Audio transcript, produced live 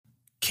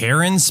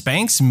Karen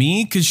spanks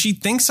me because she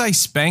thinks I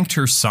spanked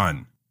her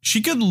son. She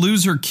could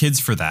lose her kids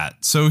for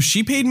that, so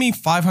she paid me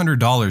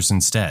 $500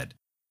 instead.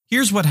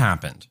 Here's what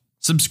happened.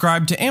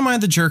 Subscribe to Am I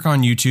the Jerk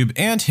on YouTube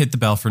and hit the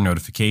bell for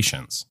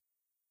notifications.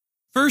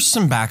 First,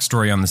 some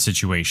backstory on the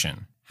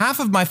situation. Half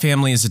of my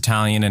family is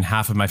Italian and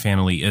half of my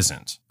family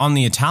isn't. On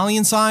the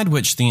Italian side,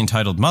 which the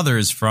entitled mother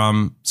is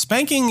from,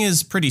 spanking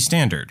is pretty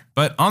standard.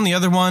 But on the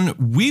other one,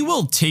 we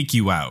will take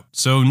you out,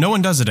 so no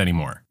one does it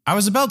anymore. I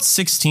was about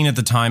 16 at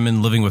the time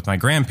and living with my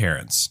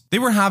grandparents. They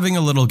were having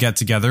a little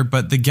get-together,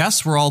 but the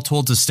guests were all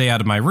told to stay out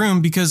of my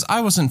room because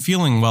I wasn't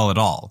feeling well at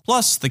all.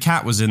 Plus, the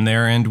cat was in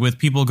there, and with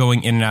people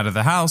going in and out of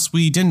the house,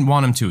 we didn't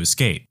want him to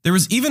escape. There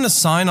was even a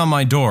sign on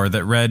my door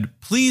that read,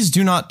 "Please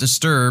do not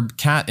disturb,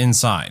 cat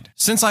inside."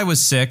 Since I was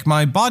sick,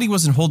 my body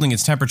wasn't holding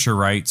its temperature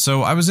right,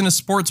 so I was in a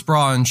sports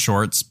bra and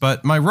shorts,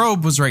 but my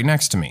robe was right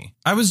next to me.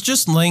 I was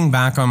just laying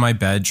back on my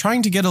bed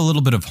trying to get a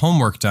little bit of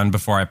homework done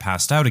before I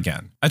passed out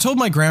again. I told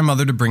my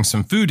grandmother to bring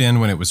some food in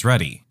when it was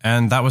ready,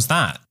 and that was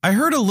that. I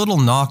heard a little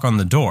knock on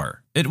the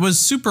door. It was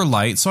super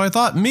light, so I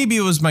thought maybe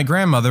it was my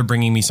grandmother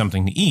bringing me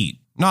something to eat,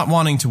 not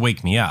wanting to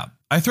wake me up.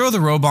 I throw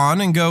the robe on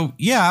and go,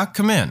 "Yeah,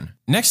 come in."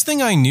 Next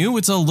thing I knew,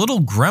 it's a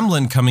little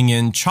gremlin coming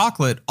in,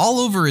 chocolate all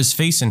over his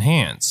face and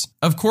hands.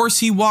 Of course,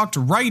 he walked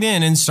right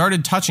in and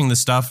started touching the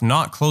stuff,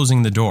 not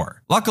closing the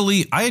door.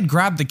 Luckily, I had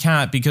grabbed the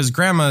cat because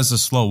Grandma is a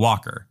slow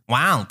walker.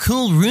 "Wow,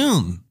 cool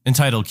room,"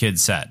 entitled kid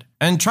said,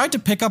 and tried to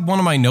pick up one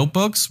of my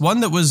notebooks, one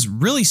that was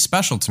really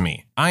special to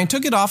me. I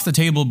took it off the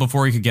table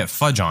before he could get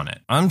fudge on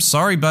it. "I'm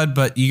sorry, bud,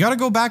 but you gotta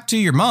go back to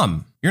your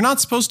mom. You're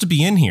not supposed to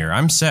be in here,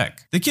 I'm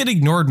sick." The kid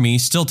ignored me,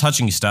 still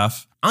touching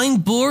stuff. "I'm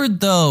bored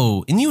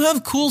though, and you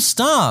have cool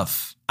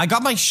stuff. I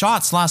got my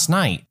shots last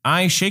night."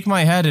 I shake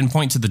my head and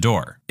point to the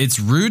door. "It's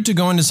rude to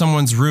go into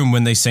someone's room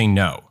when they say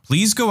no.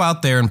 Please go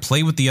out there and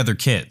play with the other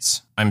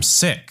kids. I'm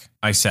sick,"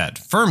 I said,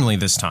 firmly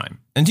this time.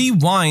 And he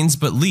whines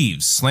but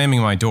leaves,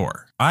 slamming my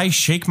door. I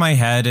shake my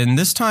head and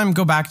this time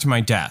go back to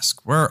my desk,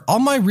 where all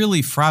my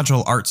really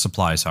fragile art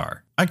supplies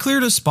are. I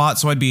cleared a spot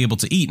so I'd be able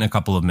to eat in a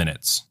couple of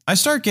minutes. I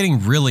start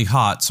getting really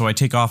hot, so I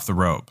take off the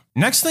robe.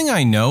 Next thing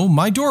I know,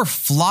 my door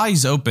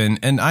flies open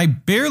and I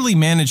barely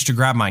manage to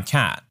grab my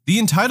cat. The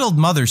entitled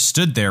mother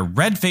stood there,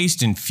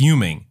 red-faced and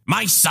fuming.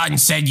 "My son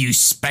said you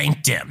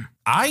spanked him."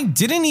 I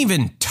didn't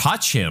even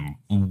touch him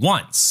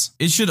once.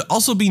 It should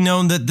also be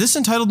known that this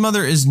entitled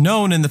mother is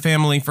known in the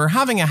family for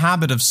having a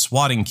habit of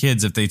swatting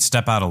kids if they'd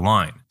step out of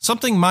line.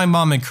 Something my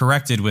mom had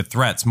corrected with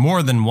threats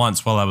more than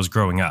once while I was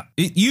growing up.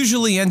 It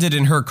usually ended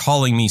in her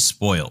calling me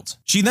spoiled.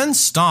 She then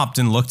stopped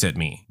and looked at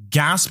me,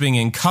 gasping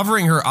and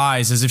covering her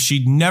eyes as if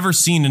she'd never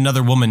seen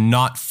another woman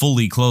not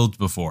fully clothed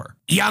before.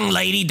 "Young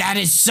lady, that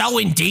is so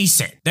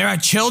indecent. There are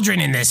children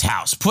in this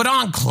house. Put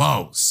on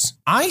clothes."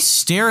 I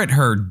stare at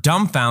her,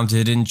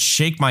 dumbfounded, and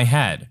shake my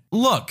head.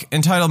 "Look,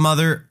 entitled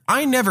mother,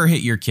 I never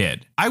hit your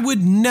kid. I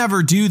would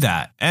never do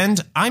that.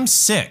 And I'm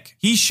sick.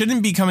 He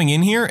shouldn't be coming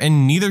in here,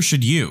 and neither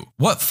should you."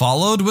 What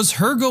followed was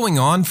her going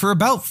on for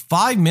about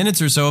 5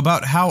 minutes or so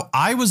about how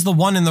I was the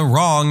one in the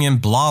wrong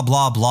and blah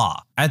blah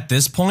blah. At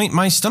this point,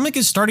 my stomach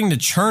is starting to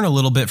churn a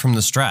little bit from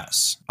the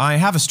stress. I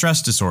have a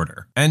stress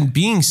disorder, and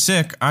being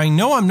sick, I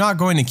know I'm not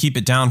going to keep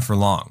it down for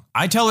long.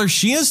 I tell her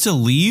she has to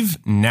leave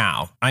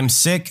now. I'm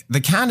sick.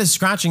 The cat is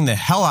scratching the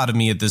hell out of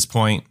me at this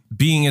point,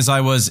 being as I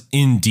was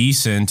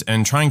indecent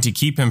and trying to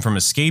keep him from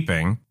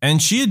escaping,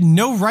 and she had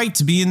no right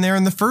to be in there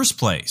in the first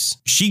place.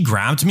 She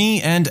grabbed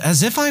me and,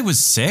 as if I was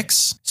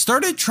 6,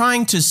 started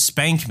trying to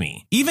spank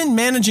me, even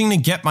managing to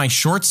get my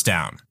shorts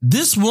down.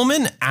 This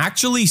woman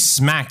actually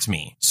smacked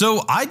me,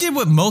 so I did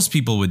what most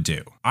people would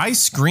do. I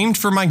screamed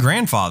for my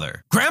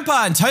grandfather.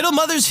 "Grandpa, entitled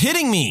mother's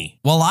hitting me!"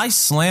 While I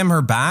slam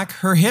her back,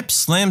 her hip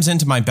slams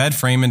into my bed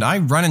frame and I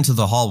run into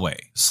the hallway,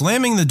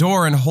 slamming the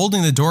door and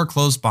holding the door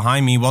closed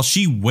behind me while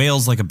she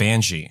wails like a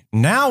banshee.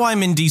 Now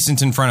I'm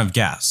indecent in front of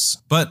guests,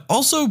 but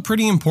also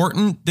pretty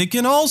important, they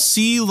can all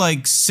see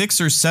like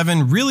 6 or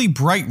 7 really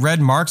bright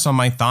red marks on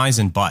my thighs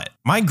and butt.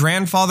 My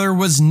grandfather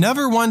was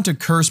never one to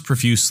curse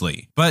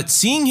profusely, but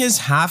seeing his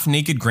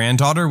half-naked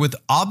granddaughter with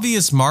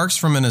obvious marks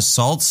from an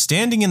assault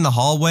standing in the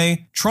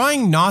hallway,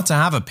 trying not to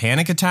have a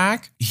panic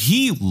attack,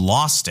 he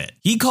lost it.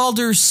 He called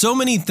her so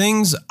many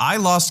things, I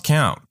lost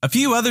count. A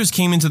few others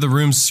came into the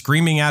room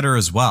screaming at her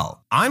as well.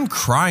 I'm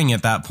crying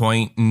at that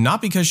point,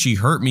 not because she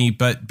hurt me,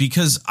 but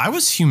because I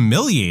was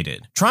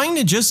humiliated, trying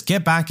to just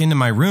get back into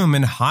my room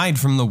and hide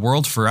from the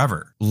world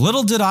forever.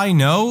 Little did I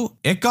know,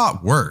 it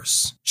got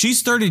worse. She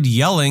started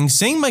yelling,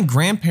 saying my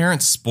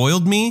grandparents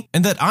spoiled me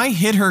and that I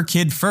hit her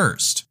kid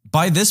first.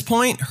 By this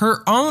point,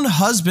 her own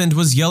husband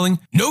was yelling,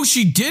 "No,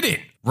 she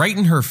didn't," right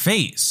in her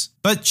face.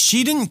 But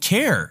she didn't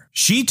care.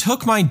 She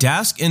took my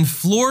desk and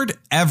floored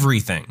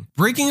everything,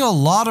 breaking a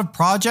lot of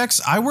projects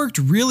I worked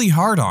really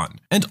hard on,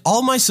 and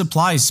all my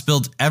supplies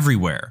spilled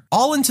everywhere,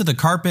 all into the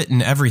carpet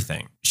and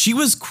everything. She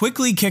was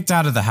quickly kicked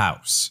out of the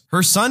house.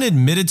 Her son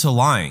admitted to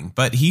lying,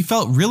 but he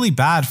felt really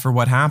bad for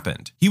what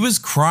happened. He was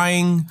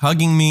crying,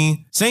 hugging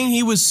me, saying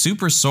he was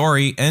super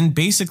sorry, and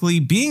basically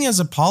being as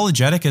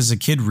apologetic as a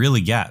kid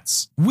really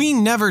gets. We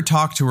never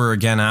talked to her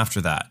again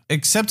after that,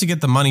 except to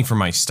get the money for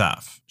my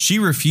stuff. She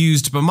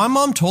refused, but my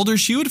mom told her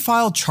she would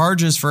file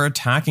charges for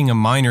attacking a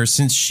minor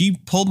since she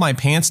pulled my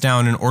pants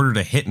down in order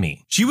to hit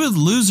me. She would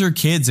lose her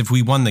kids if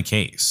we won the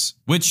case,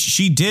 which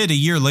she did a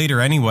year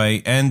later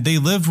anyway, and they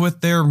live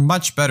with their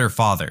much better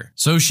father.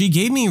 So she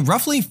gave me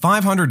roughly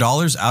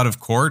 $500 out of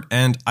court,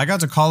 and I got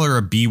to call her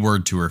a B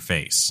word to her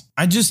face.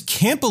 I just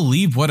can't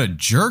believe what a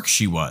jerk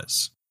she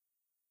was.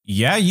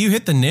 Yeah, you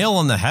hit the nail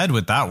on the head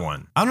with that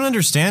one. I don't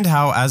understand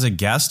how, as a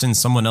guest in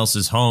someone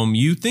else's home,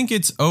 you think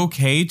it's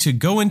okay to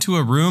go into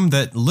a room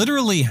that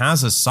literally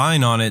has a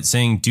sign on it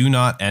saying "Do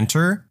not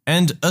enter"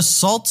 and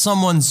assault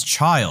someone's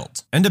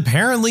child. And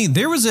apparently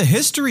there was a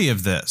history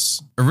of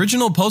this.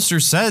 Original poster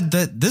said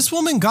that this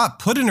woman got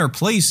put in her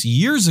place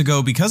years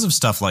ago because of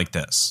stuff like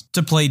this.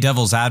 To play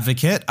devil's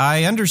advocate,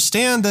 I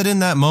understand that in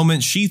that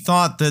moment she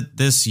thought that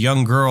this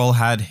young girl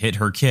had hit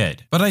her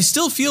kid. But I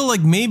still feel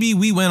like maybe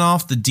we went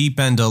off the deep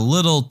end a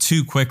little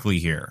too quickly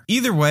here.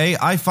 Either way,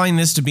 I find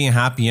this to be a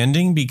happy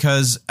ending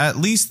because at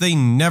least they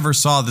never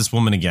saw this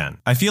woman again.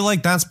 I feel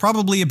like that's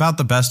probably about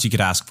the best you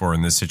could ask for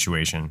in this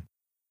situation.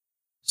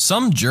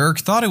 Some jerk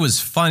thought it was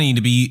funny to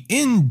be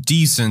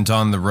indecent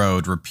on the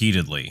road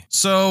repeatedly,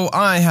 so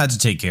I had to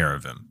take care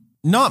of him.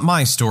 Not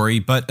my story,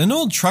 but an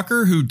old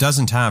trucker who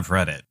doesn't have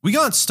Reddit. We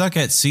got stuck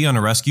at sea on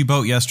a rescue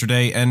boat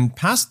yesterday and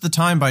passed the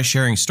time by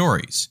sharing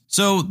stories.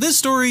 So this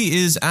story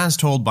is as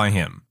told by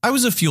him. I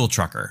was a fuel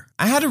trucker.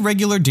 I had a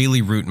regular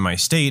daily route in my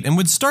state and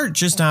would start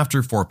just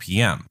after 4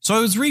 p.m. So I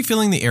was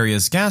refilling the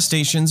area's gas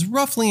stations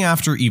roughly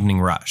after evening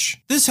rush.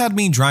 This had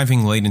me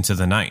driving late into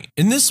the night.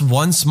 In this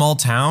one small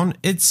town,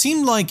 it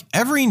seemed like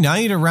every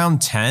night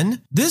around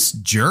 10, this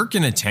jerk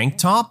in a tank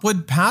top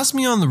would pass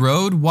me on the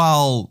road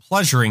while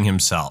pleasuring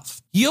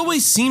himself. He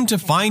always seemed to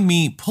find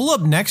me, pull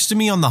up next to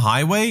me on the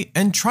highway,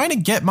 and try to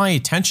get my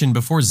attention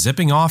before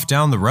zipping off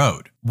down the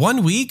road.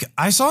 One week,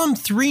 I saw him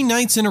 3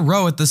 nights in a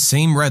row at the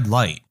same red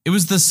light. It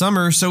was the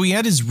summer, so he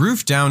had his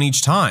roof down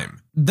each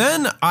time.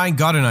 Then I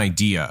got an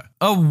idea.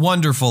 A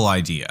wonderful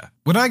idea.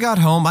 When I got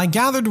home, I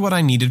gathered what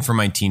I needed for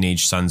my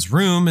teenage son's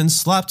room and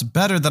slept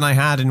better than I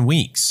had in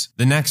weeks.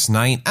 The next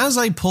night, as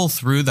I pull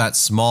through that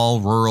small,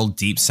 rural,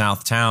 deep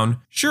south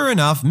town, sure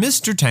enough,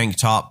 Mr. Tank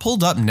Top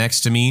pulled up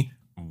next to me,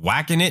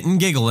 whacking it and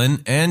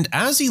giggling, and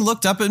as he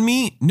looked up at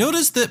me,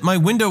 noticed that my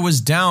window was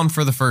down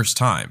for the first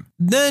time.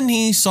 Then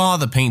he saw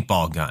the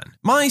paintball gun.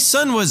 My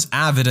son was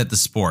avid at the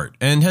sport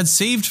and had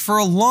saved for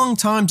a long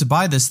time to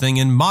buy this thing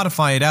and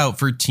modify it out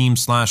for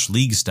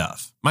team/league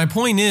stuff. My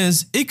point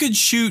is, it could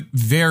shoot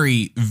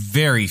very,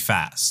 very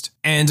fast.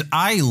 And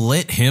I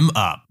lit him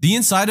up. The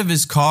inside of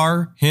his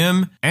car,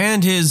 him,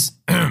 and his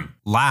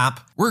lap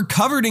were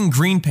covered in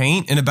green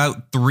paint in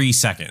about 3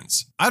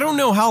 seconds. I don't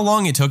know how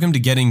long it took him to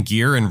get in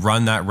gear and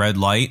run that red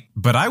light,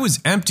 but I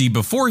was empty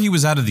before he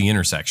was out of the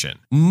intersection.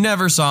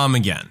 Never saw him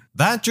again.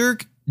 That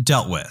jerk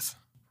dealt with.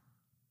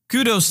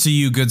 Kudos to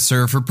you, good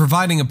sir, for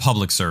providing a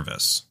public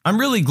service. I'm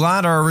really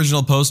glad our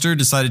original poster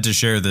decided to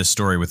share this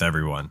story with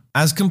everyone.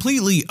 As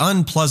completely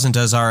unpleasant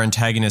as our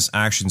antagonist's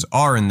actions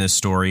are in this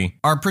story,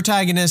 our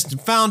protagonist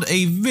found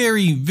a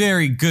very,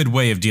 very good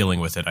way of dealing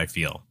with it, I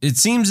feel. It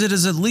seems it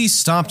has at least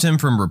stopped him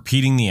from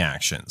repeating the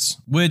actions,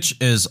 which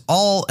is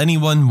all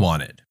anyone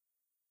wanted.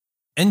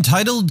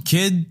 Entitled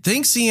kid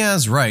thinks he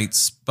has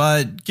rights,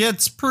 but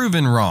gets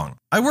proven wrong.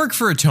 I work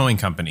for a towing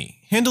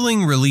company,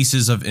 handling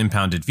releases of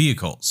impounded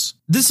vehicles.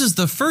 This is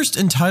the first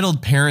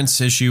entitled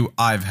parents issue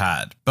I've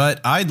had, but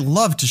I'd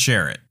love to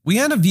share it. We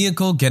had a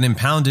vehicle get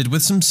impounded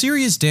with some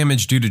serious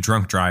damage due to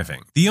drunk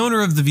driving. The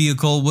owner of the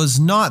vehicle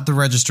was not the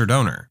registered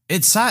owner.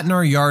 It sat in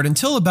our yard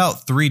until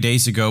about 3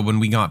 days ago when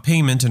we got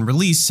payment and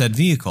released said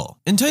vehicle.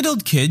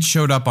 Entitled kid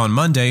showed up on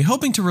Monday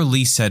hoping to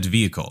release said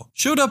vehicle.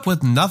 Showed up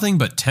with nothing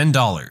but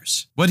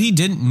 $10. What he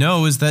didn't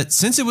know is that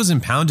since it was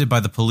impounded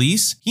by the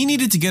police, he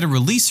needed to get a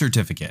release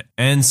certificate.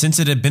 And since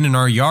it had been in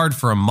our yard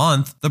for a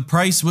month, the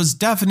price was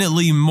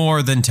definitely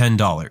more than $10.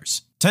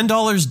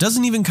 $10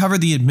 doesn't even cover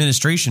the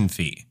administration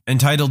fee.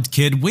 Entitled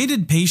kid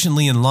waited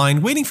patiently in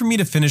line, waiting for me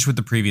to finish with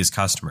the previous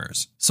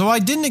customers. So I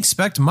didn't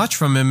expect much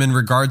from him in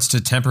regards to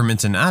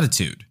temperament and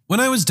attitude. When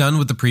I was done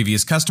with the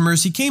previous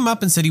customers, he came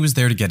up and said he was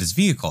there to get his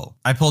vehicle.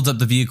 I pulled up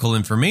the vehicle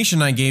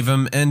information I gave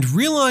him and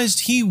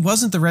realized he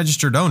wasn't the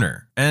registered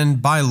owner.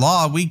 And by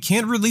law, we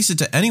can't release it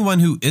to anyone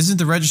who isn't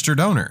the registered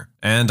owner.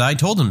 And I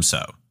told him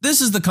so.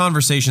 This is the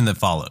conversation that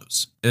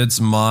follows. It's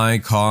my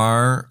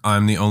car.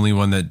 I'm the only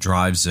one that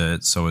drives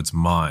it, so it's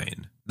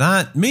mine.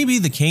 That may be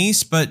the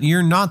case, but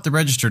you're not the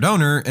registered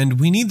owner, and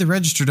we need the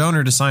registered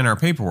owner to sign our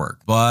paperwork.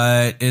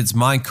 But it's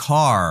my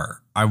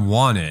car. I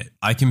want it.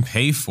 I can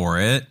pay for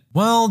it.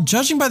 Well,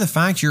 judging by the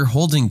fact you're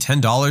holding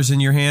 $10 in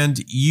your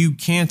hand, you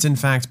can't in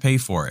fact pay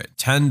for it.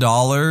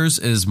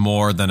 $10 is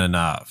more than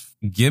enough.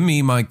 Give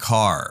me my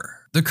car.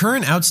 The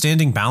current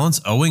outstanding balance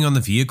owing on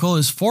the vehicle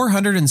is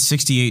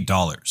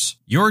 $468.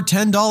 Your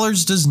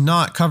 $10 does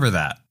not cover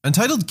that.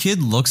 Entitled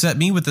Kid looks at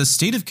me with a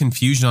state of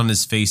confusion on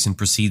his face and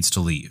proceeds to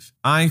leave.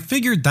 I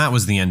figured that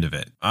was the end of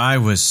it. I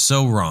was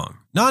so wrong.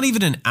 Not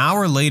even an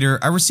hour later,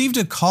 I received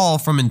a call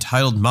from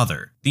Entitled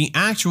Mother, the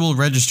actual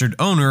registered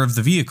owner of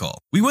the vehicle.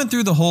 We went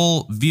through the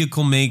whole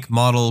vehicle make,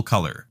 model,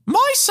 color.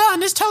 My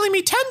son is telling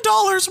me $10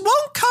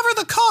 won't cover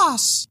the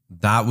costs.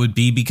 That would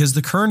be because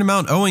the current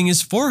amount owing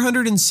is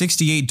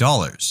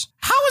 $468.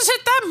 How is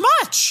it that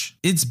much?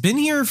 It's been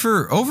here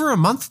for over a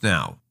month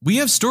now. We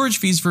have storage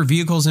fees for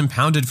vehicles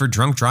impounded for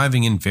drunk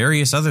driving and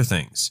various other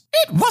things.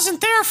 It wasn't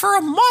there for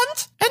a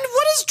month. And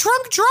what does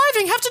drunk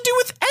driving have to do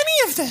with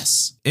any of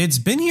this? It's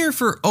been here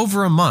for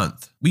over a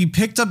month. We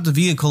picked up the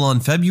vehicle on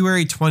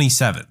February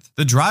 27th.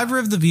 The driver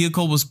of the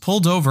vehicle was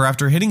pulled over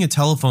after hitting a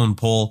telephone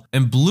pole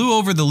and blew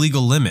over the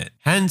legal limit,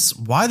 hence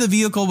why the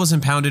vehicle was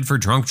impounded for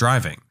drunk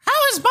driving. How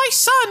has my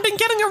son been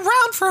getting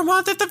around for a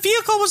month if the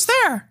vehicle was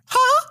there?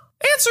 Huh?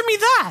 Answer me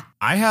that.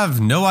 I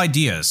have no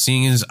idea,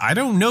 seeing as I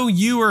don't know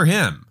you or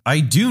him. I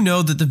do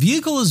know that the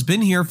vehicle has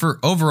been here for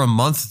over a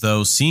month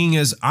though, seeing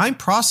as I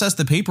processed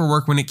the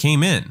paperwork when it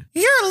came in.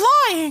 You're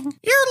lying.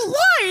 You're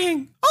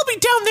lying. I'll be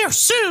down there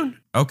soon.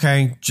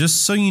 Okay,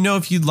 just so you know,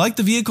 if you'd like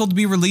the vehicle to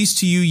be released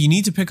to you, you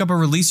need to pick up a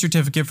release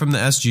certificate from the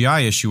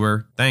SGI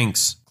issuer.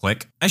 Thanks.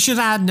 Click. I should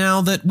add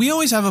now that we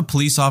always have a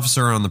police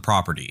officer on the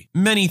property.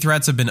 Many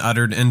threats have been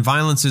uttered and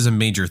violence is a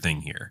major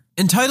thing here.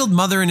 Entitled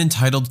Mother and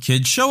Entitled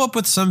Kid show up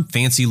with some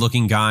fancy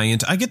looking guy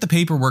and I get the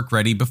paperwork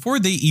ready before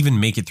they even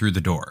make it through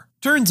the door.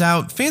 Turns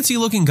out, fancy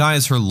looking guy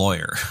is her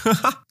lawyer.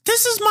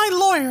 This is my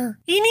lawyer.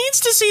 He needs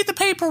to see the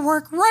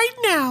paperwork right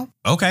now.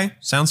 Okay,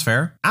 sounds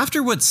fair.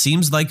 After what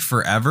seems like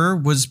forever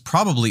was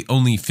probably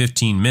only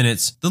 15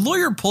 minutes, the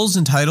lawyer pulls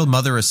Entitled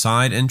Mother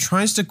aside and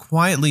tries to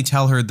quietly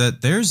tell her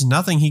that there's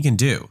nothing he can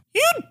do.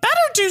 You'd better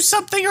do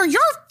something or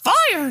you're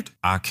fired.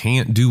 I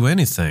can't do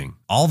anything.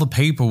 All the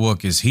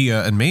paperwork is here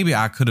and maybe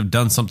I could have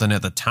done something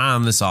at the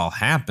time this all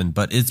happened,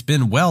 but it's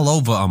been well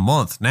over a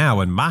month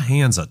now and my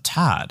hands are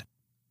tied.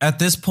 At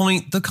this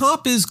point, the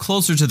cop is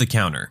closer to the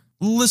counter,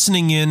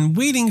 listening in,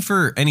 waiting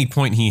for any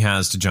point he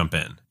has to jump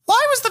in.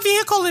 Why was the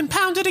vehicle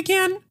impounded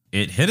again?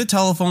 It hit a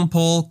telephone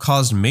pole,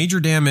 caused major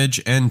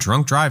damage, and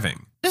drunk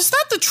driving. Is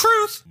that the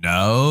truth?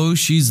 No,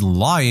 she's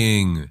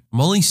lying.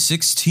 I'm only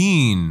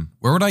 16.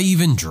 Where would I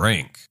even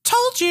drink?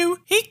 Told you,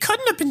 he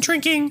couldn't have been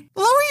drinking.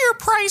 Lower your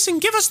price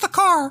and give us the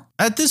car.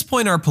 At this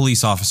point, our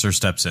police officer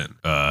steps in.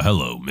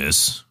 Hello,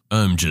 miss.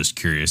 I'm just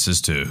curious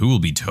as to who will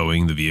be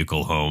towing the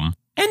vehicle home.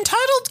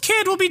 Entitled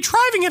Kid will be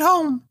driving it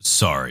home.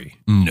 Sorry,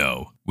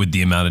 no. With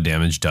the amount of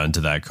damage done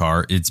to that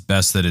car, it's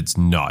best that it's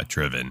not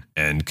driven.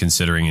 And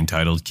considering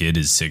Entitled Kid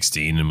is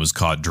 16 and was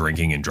caught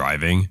drinking and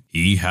driving,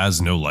 he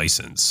has no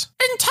license.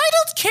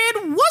 Entitled Kid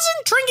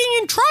wasn't drinking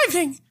and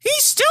driving. He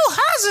still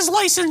has his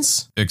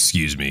license.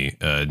 Excuse me,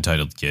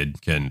 Entitled Kid,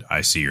 can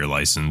I see your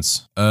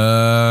license?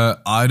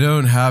 I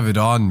don't have it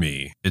on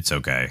me. It's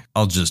okay.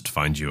 I'll just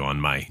find you on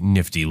my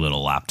nifty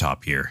little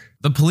laptop here.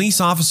 The police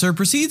officer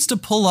proceeds to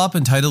pull up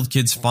Entitled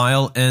Kid's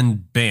file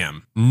and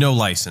bam, no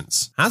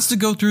license. Has to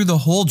go through the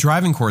whole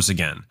driving course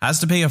again. Has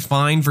to pay a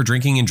fine for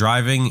drinking and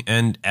driving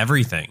and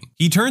everything.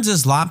 He turns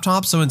his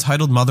laptop so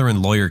Entitled Mother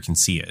and lawyer can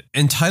see it.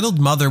 Entitled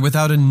Mother,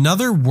 without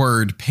another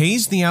word,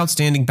 pays the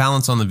outstanding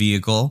balance on the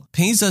vehicle,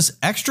 pays us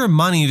extra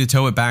money to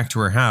tow it back to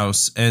her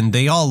house, and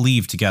they all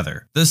leave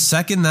together. The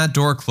second that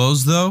door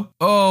closed though,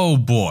 oh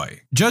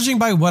boy. Judging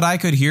by what I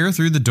could hear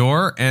through the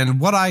door and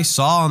what I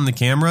saw on the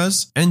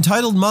cameras,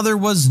 Entitled Mother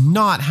was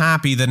not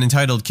happy that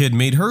Entitled Kid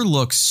made her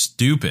look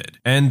stupid,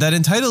 and that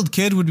Entitled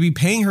Kid would be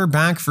paying her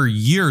back for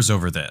years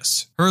over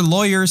this. Her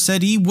lawyer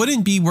said he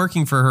wouldn't be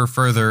working for her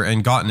further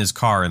and got in his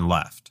car and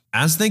left.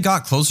 As they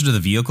got closer to the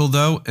vehicle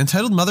though,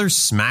 Entitled Mother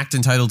smacked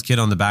Entitled Kid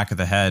on the back of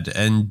the head,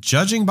 and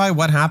judging by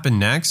what happened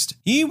next,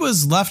 he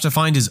was left to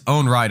find his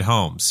own ride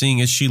home, seeing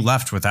as she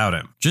left without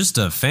him. Just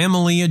a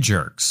family of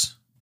jerks.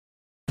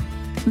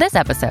 This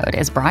episode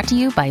is brought to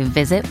you by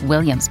Visit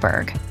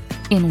Williamsburg.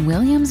 In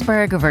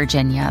Williamsburg,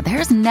 Virginia,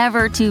 there's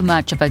never too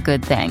much of a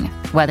good thing.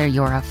 Whether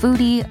you're a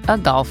foodie, a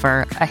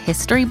golfer, a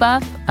history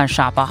buff, a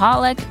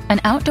shopaholic,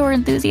 an outdoor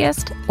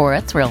enthusiast, or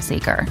a thrill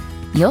seeker,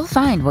 you'll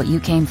find what you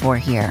came for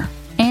here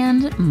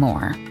and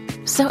more.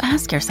 So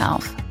ask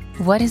yourself,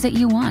 what is it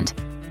you want?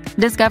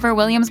 Discover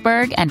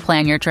Williamsburg and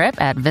plan your trip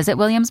at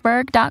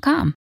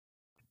visitwilliamsburg.com.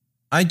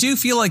 I do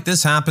feel like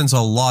this happens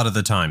a lot of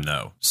the time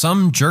though.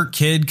 Some jerk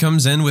kid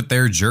comes in with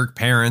their jerk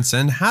parents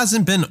and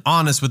hasn't been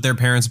honest with their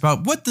parents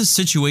about what the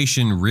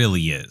situation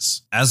really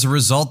is. As a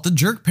result, the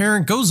jerk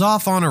parent goes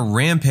off on a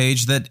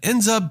rampage that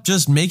ends up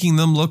just making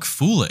them look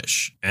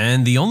foolish.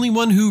 And the only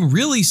one who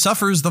really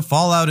suffers the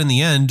fallout in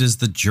the end is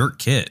the jerk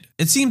kid.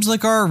 It seems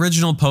like our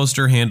original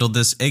poster handled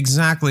this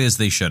exactly as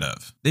they should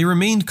have. They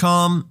remained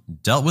calm,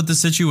 dealt with the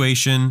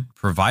situation,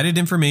 provided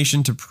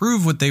information to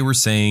prove what they were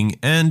saying,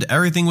 and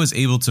everything was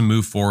able to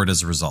move forward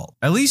as a result.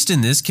 At least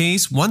in this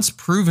case, once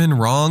proven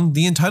wrong,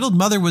 the entitled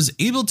mother was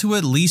able to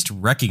at least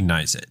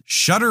recognize it,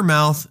 shut her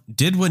mouth,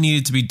 did what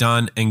needed to be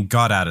done, and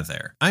got out of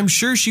there. I'm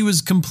sure she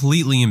was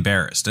completely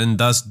embarrassed and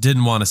thus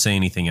didn't want to say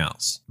anything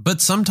else. But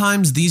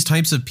sometimes these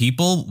types of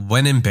people,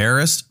 when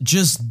embarrassed,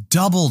 just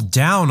double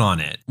down on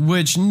it,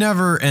 which never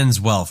ends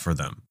well for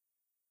them.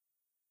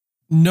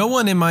 No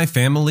one in my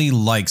family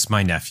likes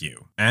my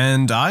nephew,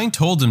 and I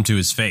told him to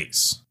his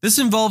face. This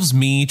involves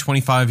me,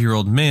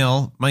 25-year-old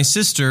male, my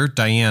sister,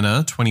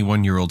 Diana,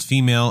 21-year-old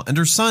female, and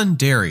her son,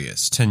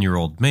 Darius,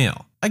 10-year-old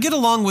male. I get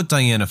along with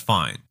Diana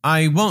fine.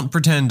 I won't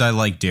pretend I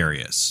like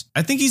Darius.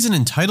 I think he's an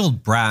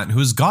entitled brat who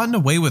has gotten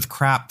away with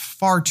crap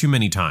far too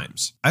many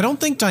times. I don't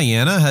think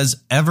Diana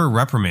has ever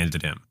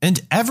reprimanded him.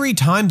 And every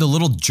time the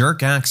little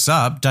jerk acts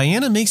up,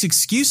 Diana makes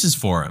excuses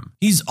for him.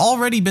 He's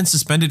already been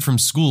suspended from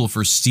school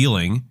for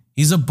stealing.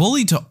 He's a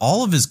bully to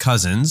all of his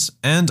cousins,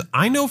 and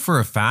I know for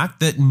a fact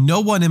that no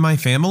one in my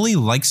family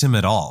likes him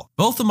at all.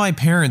 Both of my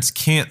parents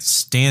can't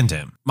stand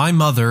him. My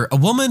mother, a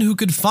woman who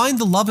could find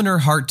the love in her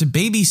heart to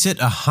babysit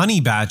a honey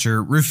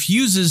badger,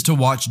 refuses to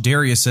watch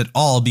Darius at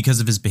all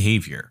because of his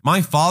behavior.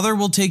 My father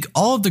will take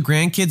all of the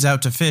grandkids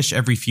out to fish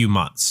every few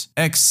months,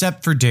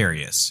 except for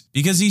Darius,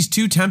 because he's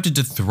too tempted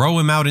to throw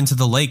him out into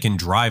the lake and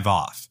drive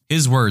off.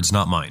 His words,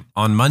 not mine.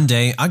 On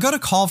Monday, I got a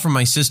call from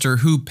my sister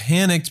who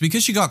panicked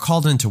because she got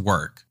called into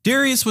work.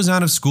 Darius was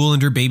out of school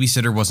and her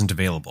babysitter wasn't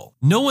available.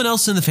 No one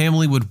else in the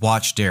family would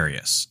watch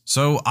Darius,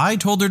 so I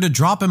told her to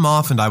drop him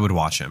off and I would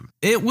watch him.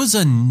 It was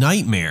a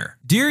nightmare.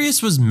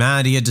 Darius was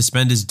mad he had to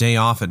spend his day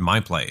off at my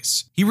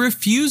place. He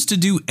refused to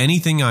do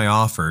anything I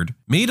offered,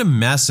 made a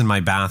mess in my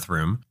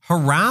bathroom,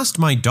 harassed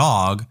my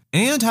dog,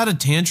 and had a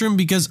tantrum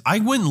because I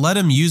wouldn't let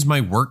him use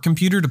my work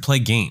computer to play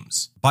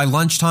games. By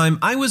lunchtime,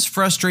 I was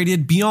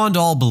frustrated beyond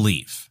all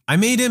belief. I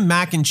made him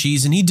mac and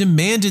cheese and he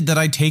demanded that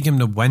I take him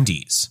to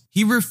Wendy's.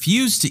 He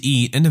refused to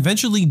eat and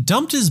eventually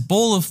dumped his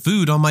bowl of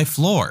food on my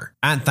floor.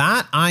 At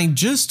that, I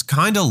just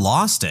kinda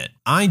lost it.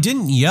 I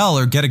didn't yell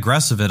or get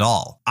aggressive at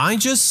all. I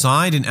just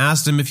sighed and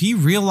asked him if he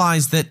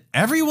realized that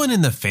everyone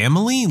in the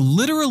family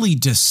literally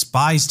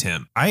despised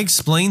him. I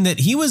explained that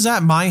he was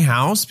at my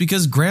house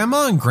because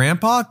Grandma and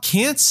Grandpa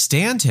can't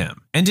stand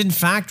him, and in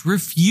fact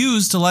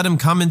refused to let him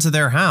come into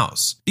their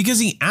house because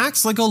he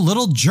acts like a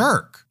little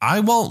jerk. I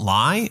won't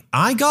lie,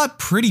 I got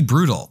pretty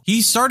brutal.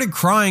 He started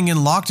crying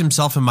and locked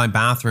himself in my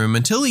bathroom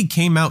until he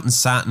came out and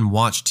sat and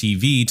watched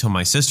TV till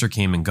my sister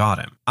came and got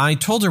him. I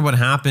told her what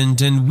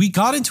happened and we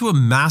got into a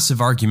massive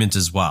argument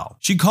as well.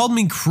 She called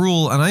me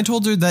cruel and I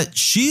told her that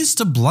she's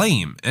to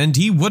blame and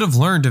he would have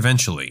learned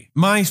eventually.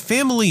 My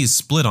family is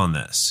split on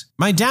this.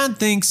 My dad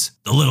thinks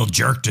the little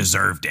jerk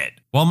deserved it,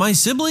 while my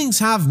siblings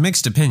have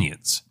mixed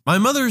opinions. My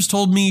mother's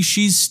told me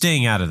she's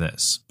staying out of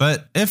this,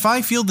 but if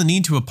I feel the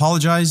need to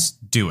apologize,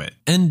 do it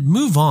and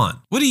move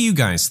on. What do you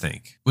guys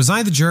think? Was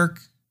I the jerk?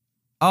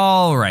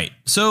 Alright,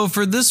 so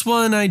for this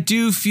one, I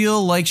do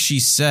feel like she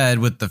said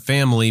with the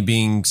family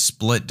being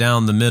split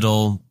down the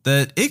middle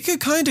that it could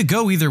kind of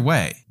go either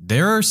way.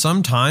 There are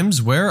some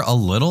times where a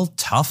little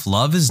tough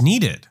love is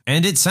needed,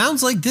 and it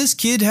sounds like this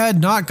kid had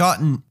not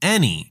gotten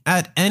any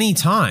at any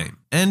time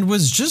and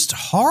was just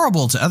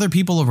horrible to other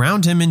people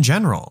around him in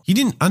general. He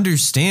didn't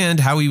understand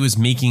how he was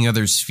making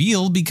others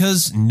feel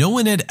because no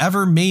one had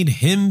ever made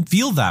him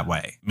feel that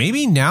way.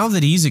 Maybe now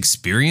that he's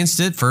experienced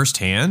it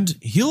firsthand,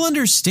 he'll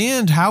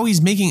understand how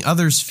he's making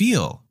others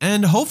feel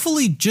and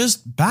hopefully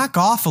just back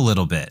off a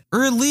little bit,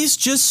 or at least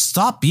just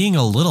stop being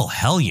a little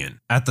hellion.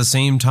 At the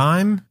same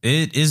time,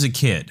 it is a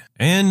kid,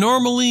 and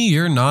normally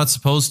you're not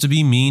supposed to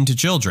be mean to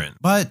children.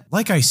 But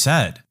like I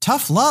said,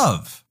 tough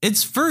love.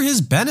 It's for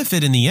his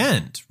benefit in the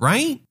end,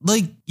 right?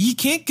 Like, he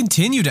can't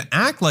continue to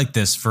act like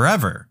this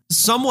forever.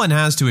 Someone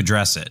has to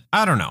address it.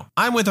 I don't know.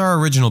 I'm with our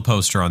original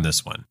poster on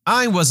this one.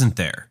 I wasn't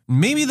there.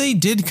 Maybe they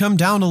did come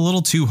down a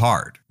little too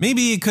hard.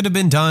 Maybe it could have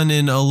been done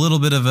in a little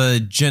bit of a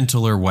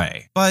gentler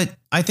way. But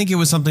I think it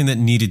was something that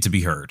needed to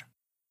be heard.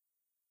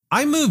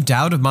 I moved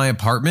out of my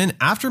apartment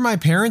after my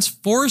parents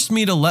forced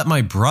me to let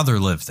my brother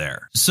live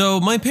there.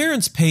 So my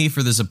parents pay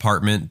for this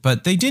apartment,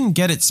 but they didn't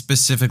get it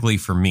specifically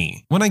for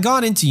me. When I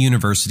got into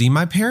university,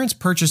 my parents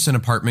purchased an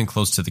apartment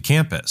close to the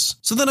campus,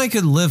 so that I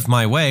could live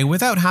my way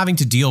without having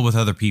to deal with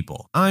other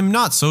people. I'm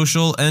not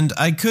social, and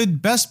I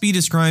could best be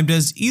described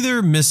as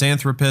either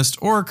misanthropist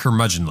or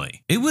curmudgeonly.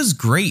 It was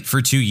great for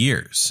 2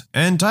 years,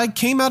 and I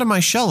came out of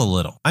my shell a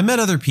little. I met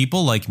other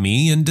people like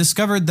me and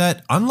discovered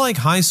that unlike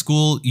high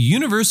school,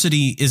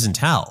 university isn't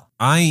hell.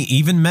 I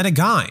even met a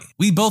guy.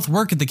 We both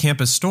work at the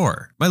campus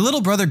store. My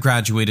little brother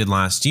graduated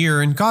last year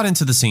and got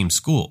into the same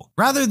school.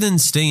 Rather than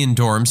stay in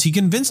dorms, he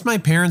convinced my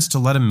parents to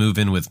let him move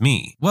in with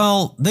me.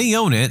 Well, they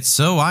own it,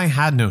 so I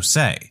had no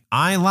say.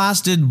 I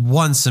lasted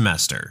 1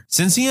 semester.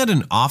 Since he had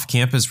an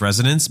off-campus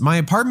residence, my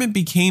apartment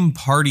became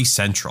party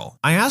central.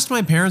 I asked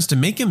my parents to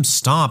make him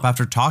stop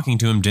after talking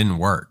to him didn't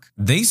work.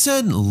 They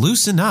said,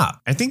 loosen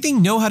up. I think they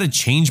know how to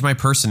change my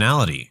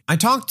personality. I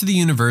talked to the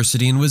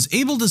university and was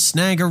able to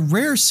snag a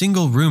rare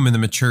single room in the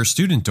mature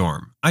student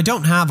dorm. I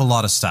don't have a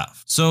lot of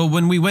stuff, so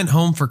when we went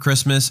home for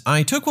Christmas,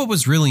 I took what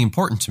was really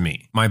important to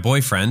me. My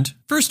boyfriend,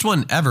 first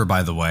one ever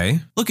by the way,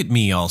 look at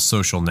me all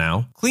social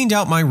now, cleaned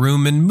out my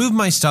room and moved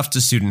my stuff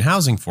to student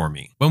housing for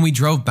me. When we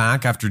drove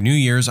back after New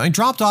Year's, I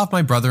dropped off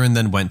my brother and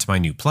then went to my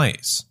new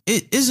place.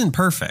 It isn't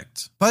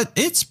perfect, but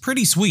it's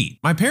pretty sweet.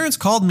 My parents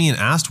called me and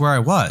asked where I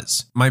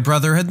was. My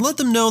brother had let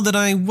them know that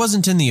I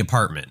wasn't in the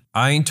apartment.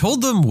 I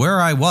told them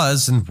where I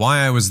was and why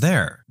I was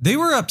there. They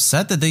were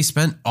upset that they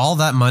spent all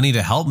that money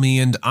to help me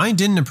and I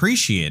didn't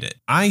appreciate it.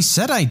 I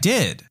said I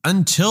did,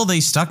 until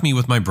they stuck me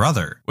with my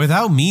brother.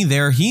 Without me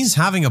there, he's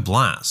having a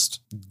blast.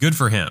 Good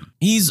for him.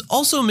 He's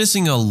also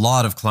missing a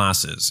lot of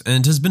classes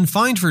and has been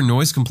fined for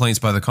noise complaints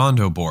by the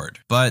condo board.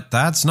 But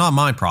that's not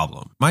my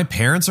problem. My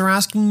parents are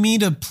asking me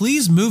to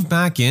please move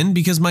back in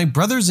because my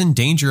brother's in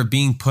danger of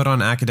being put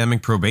on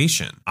academic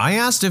probation. I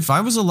asked if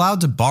I was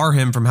allowed to bar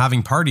him from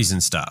having parties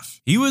and stuff.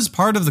 He was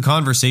part of the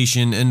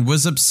conversation and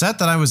was upset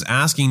that I was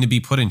asking to be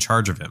put in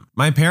charge of him.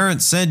 My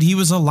parents said he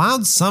was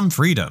allowed some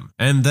freedom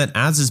and that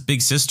as his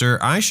big sister,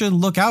 I should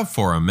look out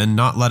for him and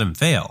not let him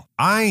fail.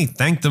 I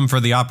thanked them for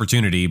the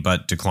opportunity,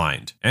 but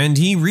declined. And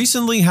he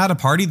recently had a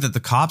party that the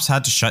cops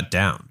had to shut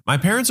down. My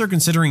parents are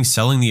considering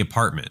selling the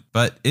apartment,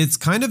 but it's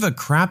kind of a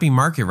crappy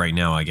market right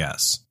now, I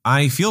guess.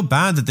 I feel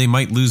bad that they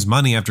might lose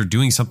money after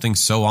doing something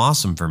so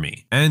awesome for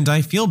me. And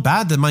I feel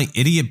bad that my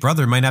idiot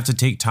brother might have to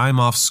take time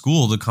off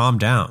school to calm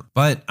down.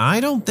 But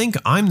I don't think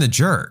I'm the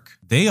jerk.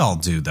 They all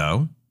do,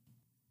 though.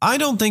 I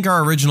don't think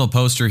our original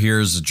poster here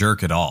is a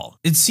jerk at all.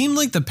 It seemed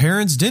like the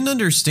parents didn't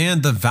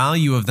understand the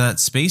value of that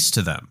space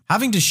to them.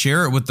 Having to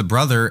share it with the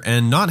brother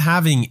and not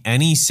having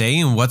any say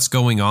in what's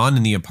going on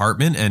in the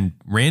apartment and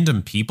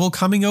random people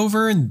coming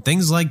over and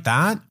things like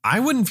that,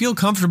 I wouldn't feel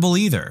comfortable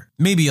either.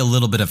 Maybe a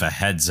little bit of a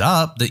heads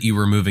up that you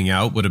were moving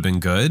out would have been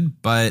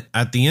good, but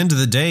at the end of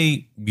the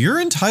day, you're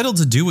entitled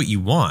to do what you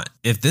want.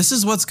 If this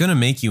is what's going to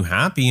make you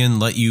happy and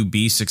let you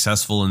be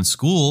successful in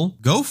school,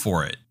 go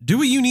for it. Do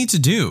what you need to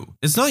do.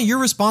 It's not your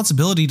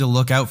responsibility to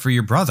look out for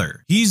your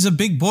brother. He's a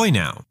big boy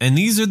now, and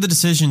these are the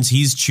decisions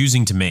he's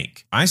choosing to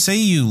make. I say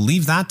you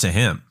leave that to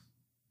him.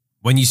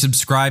 When you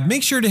subscribe,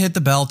 make sure to hit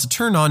the bell to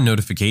turn on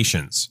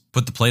notifications.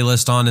 Put the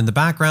playlist on in the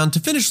background to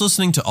finish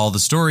listening to all the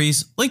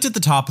stories, linked at the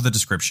top of the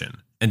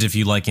description. And if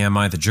you like Am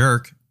I the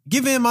Jerk,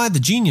 give Am I the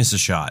Genius a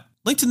shot,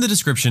 linked in the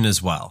description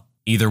as well.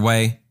 Either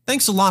way,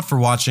 thanks a lot for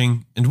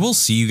watching, and we'll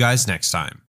see you guys next time.